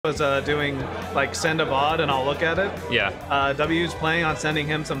was doing like send a VOD and I'll look at it. Yeah. W's planning on sending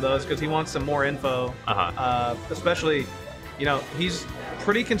him some of those because he wants some more info. Especially, you know, he's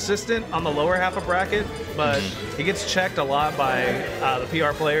pretty consistent on the lower half of bracket, but he gets checked a lot by the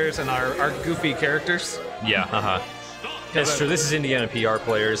PR players and our goofy characters. Yeah. That's true. This is Indiana PR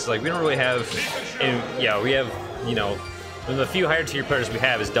players. Like we don't really have, we have, you know. The few higher tier players we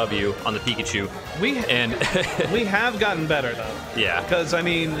have is W on the Pikachu. We have gotten better though. Yeah. Because I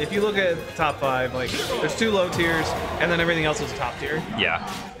mean, if you look at top 5, like there's 2 low tiers, and then everything else is a top tier.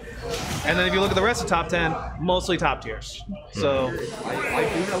 Yeah. And then if you look at the rest of top 10, mostly top tiers. So I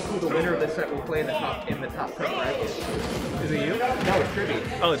do know who the winner of this set will play in the top 10 bracket. Is it you? No, it's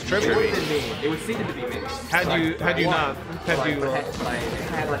Trippy. Oh, it's Trippy. It wasn't me. It was seeded to be me. Had you not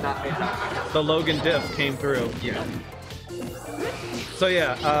the Logan diff came through. Yeah. So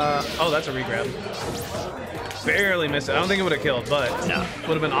yeah, oh, that's a regrab. Barely missed it. I don't think it would have killed, but no.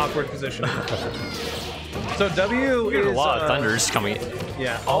 Would have been awkward position. So W we is a lot of thunders coming.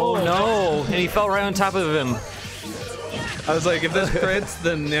 Yeah. Oh no! And he fell right on top of him. I was like, if this crits,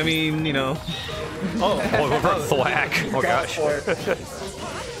 then I mean, you know. Oh, thwack! Oh gosh.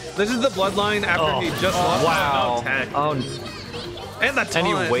 This is the bloodline after he just lost. Wow. And the taunt. And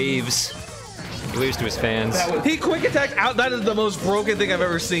he waves. He waves to his fans. He quick attacked out. That is the most broken thing I've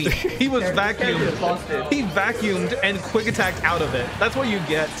ever seen. He was vacuumed. He vacuumed and quick attacked out of it. That's what you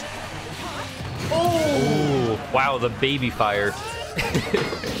get. Oh! Ooh, wow, the baby fire.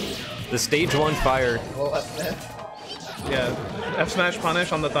 The stage 1 fire. Yeah, F smash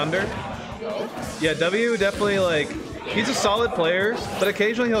punish on the Thunder. Yeah, W definitely like. He's a solid player, but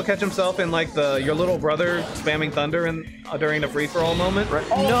occasionally he'll catch himself in like your little brother spamming Thunder during the free for all moment. Right?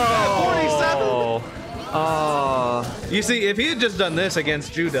 No. 47. You see, if he had just done this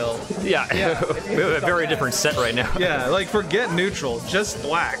against Judel, we have a very different set right now. Yeah, like forget neutral, just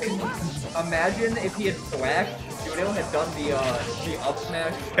thwack. Imagine if he had thwacked, Judel had done the up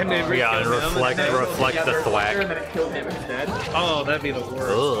smash. And they reflect the thwack. And then it killed him instead. Oh, that'd be the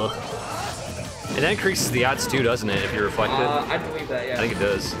worst. Ugh. And that increases the odds too, doesn't it, if you reflect it? I believe that, yeah. I think it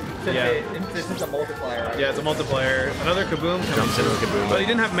does. Yeah. This is a multiplier. Right? Yeah, it's a multiplier. Another Kaboom Jumps into a Kaboom. But he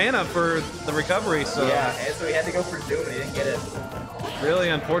didn't have mana for the recovery, so... Yeah, and so he had to go for Zoom and he didn't get it. Really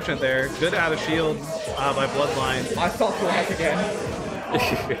unfortunate there. Good out of shield by Bloodline. I saw Thwack again.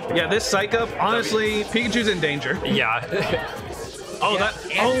 Yeah, this Psych Up, honestly, Pikachu's in danger. Yeah. Oh,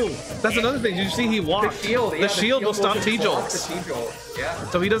 that's another thing. Did you see he walked? The shield will stop T-Jolts. Yeah.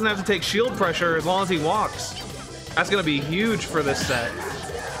 So he doesn't have to take shield pressure as long as he walks. That's going to be huge for this set.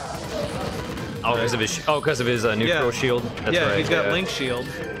 Oh, because of his neutral shield? That's right, he's got Link shield.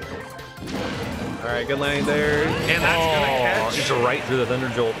 All right, good landing there. And that's going to catch. Just right through the Thunder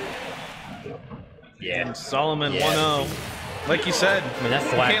Jolt. Yeah. And Solomon 1-0. Like you said, I mean, that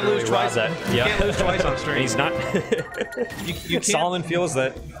flag can't really lose twice. that. You can't lose twice on stream. He's not. you can't. Solomon feels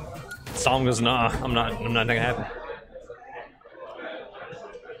that. Solomon goes, nah, I'm not gonna happen.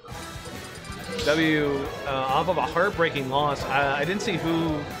 W off of a heartbreaking loss. I didn't see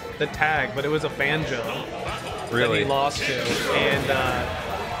who the tag, but it was a Banjo that he lost to.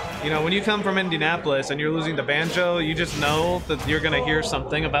 And you know, when you come from Indianapolis and you're losing to Banjo, you just know that you're gonna hear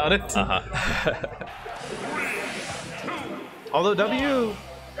something about it. Although W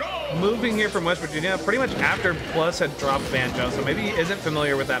moving here from West Virginia pretty much after Plus had dropped Banjo, so maybe he isn't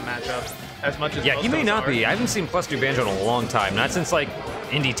familiar with that matchup as much as he may not be. I haven't seen Plus do Banjo in a long time. Not since like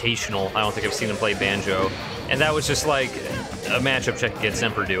Invitational. I don't think I've seen him play Banjo, and that was just like a matchup check against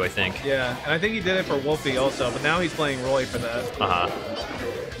Emperdu, I think. Yeah, and I think he did it for Wolfie also, but now he's playing Roy for that.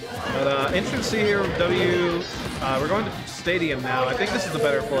 But interesting to see here with W. We're going to Stadium now. I think this is the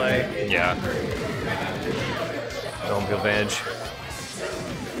better play. Yeah. Home field advantage.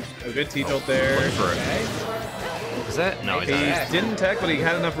 A good T-Jolt there. Is that? No, he didn't tech, but he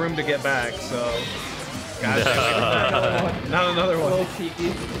had enough room to get back, so... Not another one.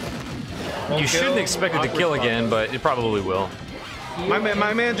 You shouldn't expect it to kill again, but it probably will. My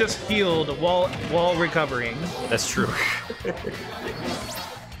man just healed while recovering. That's true.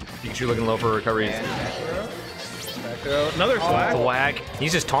 Pikachu looking low for recovery. Another thwack. Thwack.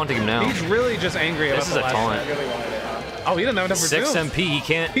 He's just taunting him now. He's really just angry about this is a taunt. Oh, he doesn't have enough for 6 MP, he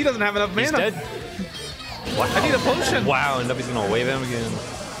can't. He doesn't have enough mana. He's dead. Wow. I need a potion. Wow, and W's gonna wave him again.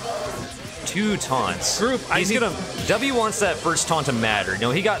 2 taunts. W wants that first taunt to matter. You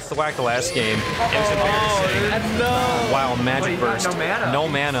know, he got thwacked the last game. It was embarrassing. No. Wow, magic burst. No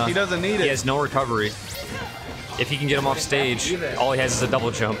mana. He doesn't need it. He has no recovery. If he can get him off stage, all he has is a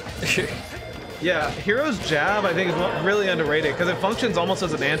double jump. Yeah, Hero's Jab, I think, is really underrated because it functions almost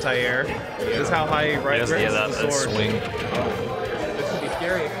as an anti-air. This is how high he rides the sword. That swing. This would be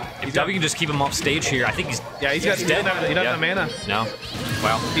scary. W can just keep him off stage here. I think he's he's dead. He doesn't have mana. No.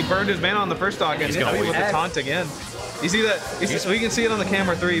 Wow. He burned his mana on the first stock and He's hit gonna W with win. the taunt again. You see that? We can see it on the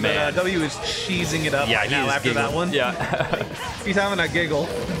camera 3, but Man. W is cheesing it up Yeah, right he now is after giggling. that one. Yeah. He's having a giggle.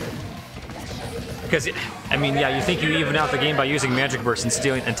 Because, I mean, yeah, you think you even out the game by using Magic Burst and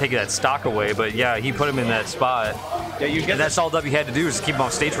stealing and taking that stock away, but yeah, he put him in that spot. Yeah, you get And that's all W had to do is keep him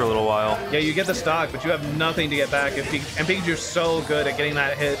off stage for a little while. Yeah, you get the stock, but you have nothing to get back. And Pikachu's so good at getting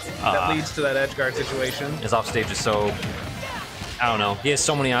that hit that leads to that edge guard situation. His off stage is so, I don't know. He has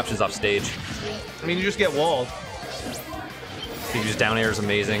so many options off stage. I mean, you just get walled. Pikachu's down air is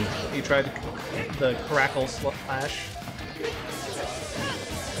amazing. He tried the crackle slash.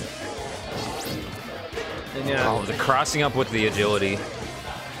 And yeah. Oh, the crossing up with the agility.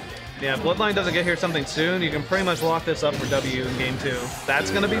 Yeah, Bloodline doesn't get here something soon. You can pretty much lock this up for W in game 2.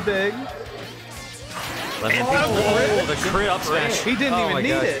 That's gonna be big. Oh, the crit up smash. He didn't even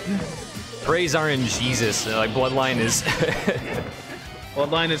need it. Praise RNGesus. Like, Bloodline is...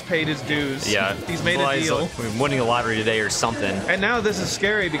 Bloodline has paid his dues. Yeah. He's made a deal. Like, winning the lottery today or something. And now this is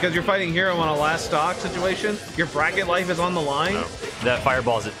scary because you're fighting Hero on a last stock situation. Your bracket life is on the line. Oh, that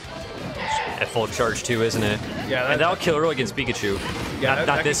fireball's at full charge too, isn't it? Yeah. And that'll kill early against Pikachu. Yeah,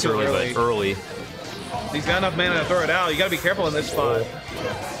 not this early, but early. He's got enough mana to throw it out. You gotta be careful in this spot.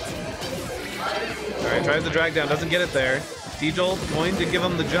 Alright, tries the drag down, doesn't get it there. T-Jolt going to give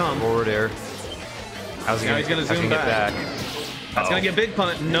him the jump. Forward air. How's he Now he's gonna zoom get back? That's gonna get big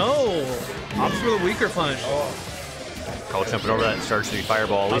punish. No! Opts for the weaker punish. Call jumping over that starts to be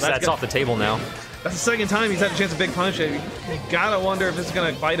fireball. At least that's off the table now. That's the second time he's had a chance to big punish it. You gotta wonder if this is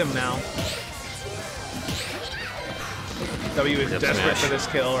gonna bite him now. W is desperate for this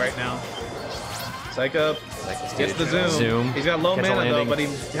kill right now. Psych up. Gets the zoom. He's got low mana though, but he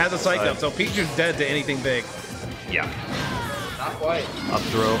has a psych up, so Pikachu's dead to anything big. Yeah. Not quite. Up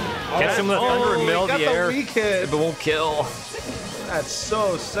throw. Gets him with the thunder and middle of the air. Weak hit. But won't kill. That's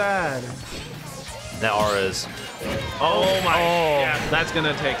so sad. That R is. Oh my. Yeah, that's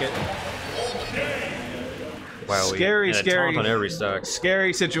gonna take it. Wow. Scary, scary. On every stock.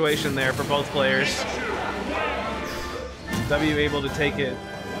 Scary situation there for both players. W able to take it.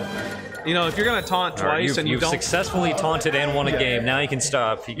 You know, if you're gonna taunt twice and you you've don't successfully taunted and won a game, now you can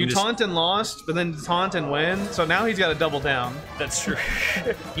stop. you taunt and lost, but then taunt and win. So now he's got to double down. That's true.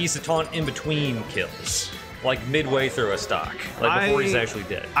 He's a taunt in between kills, like midway through a stock, like before he's actually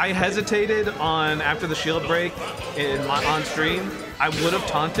dead. I hesitated on after the shield break on stream. I would have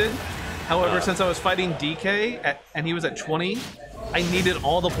taunted. However, since I was fighting DK and he was at 20, I needed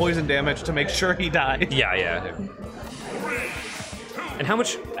all the poison damage to make sure he died. Yeah, yeah. And how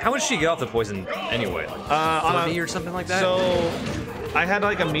much did she get off the poison anyway? Like 40 or something like that? So I had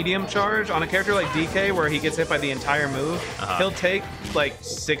like a medium charge on a character like DK where he gets hit by the entire move. He'll take like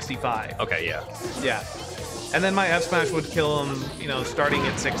 65. Okay, yeah. Yeah. And then my F smash would kill him, you know, starting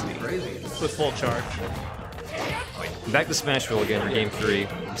at 60 with full charge. Back to Smashville again for Game 3.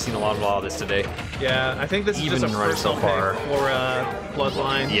 I've seen a lot of this today. Yeah, I think this is just a run so personal far pick for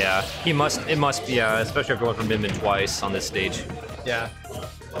Bloodline. Yeah, it must be, especially after going from Min twice on this stage. Yeah.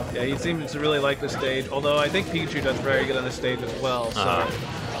 Yeah, he seems to really like the stage, although I think Pikachu does very good on this stage as well, so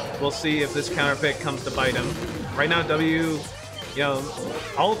we'll see if this counter pick comes to bite him. Right now, W, you know,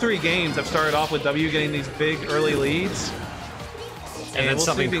 all 3 games have started off with W getting these big early leads. And then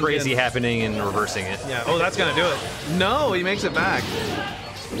something crazy happening and reversing it. Yeah, oh, that's gonna do it. No, he makes it back.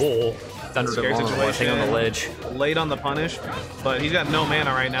 Whoa. Thunder Scary situation. on the ledge. Late on the punish, but he's got no mana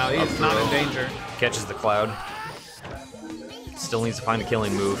right now. He's not in danger. Catches the cloud. Still needs to find a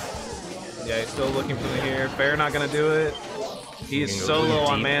killing move. Yeah, he's still looking for the here. Fair not gonna do it. He is so low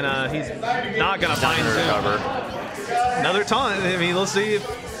on mana. He's not gonna find Zoom. Recover. Another taunt. I mean, we'll see if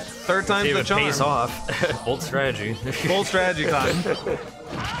third time's the charm. Pays off. Bold strategy. Bold strategy time.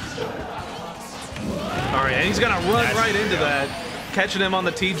 All right, and he's gonna run right into that, catching him on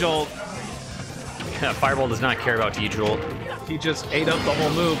the T-Jolt. Fireball does not care about T-Jolt. He just ate up the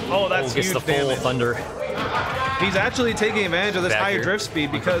whole move. Oh, that's gets huge the full damage. Thunder. He's actually taking advantage of this higher drift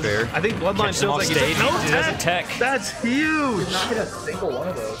speed because I think Bloodline feels like he's no tech. That's huge. Not hit a single one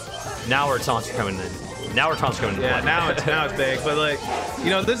of those. Now our taunts are coming in. Now our taunts are coming in. Yeah, now it's big. But like, you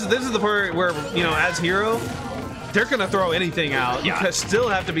know, this is the part where, you know, as Hero, they're gonna throw anything out. Yeah. You still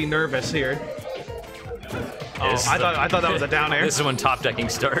have to be nervous here. Oh, I thought that was a down air. This is when top decking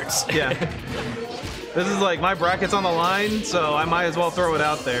starts. Yeah. This is like my bracket's on the line, so I might as well throw it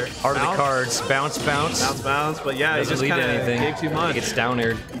out there. Heart of the cards. Bounce, bounce. Bounce, bounce. But yeah, he just kind of gave too much. He gets down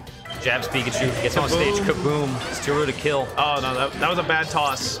aired. Jabs Pikachu. Gets on stage. Kaboom. It's too early to kill. Oh, no. That was a bad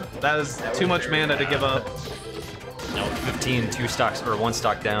toss. That is too much mana to give up. know, 15 2 stocks or 1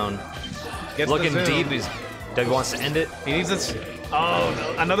 stock down. Gets Looking the zoom. deep. W wants to end it. He needs this. Oh,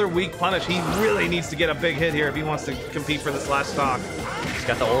 no, another weak punish. He really needs to get a big hit here if he wants to compete for this last stock. He's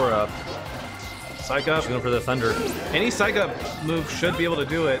got the aura up. Psych up. He's going for the thunder. Any psych up move should be able to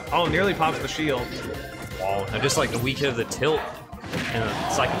do it. Oh, nearly pops the shield. Wow. Now just like a weak hit of the tilt, and the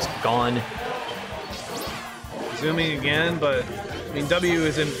Psychop's gone. Zooming again, but I mean W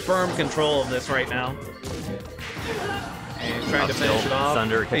is in firm control of this right now. And he's trying to finish it off.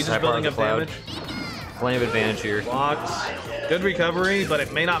 Thunder, He's just building up cloud. damage. Plenty of advantage here. Blocks. Good recovery, but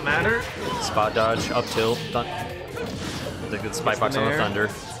it may not matter. Spot dodge, up tilt. The good spike box on the thunder.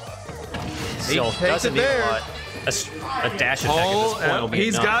 Still takes doesn't it need there. a lot. A dash attack at this point will be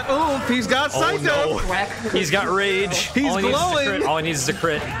he's enough. got oomph. He's got psych no. up. He's got rage. He's All he needs is a glowing. crit. All he needs is a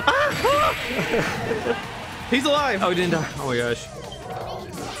crit. He's alive. Oh, he didn't die. Oh my gosh.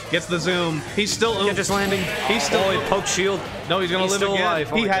 Gets the zoom. He's still oomph. Just landing. He's still he poke shield. No, he's gonna He's live still again. alive.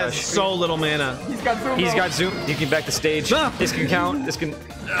 Oh he my has gosh. so little mana. He's got zoom. He's got zoom. He can back the stage. Ah. This can count. This can.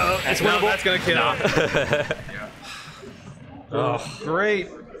 It's No, winnable. that's gonna kill. Oh. Great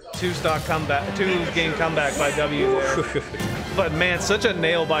two-stock comeback, two-game comeback by W there. But man, such a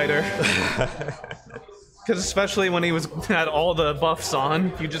nail biter. Because especially when he had all the buffs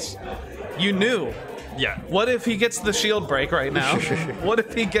on, you knew. Yeah. What if he gets the shield break right now? What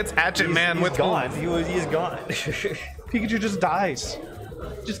if he gets Hatchet Man with gone. oomph? He's gone. Pikachu just dies.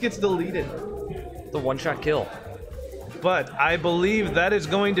 Just gets deleted. The one-shot kill. But I believe that is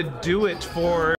going to do it for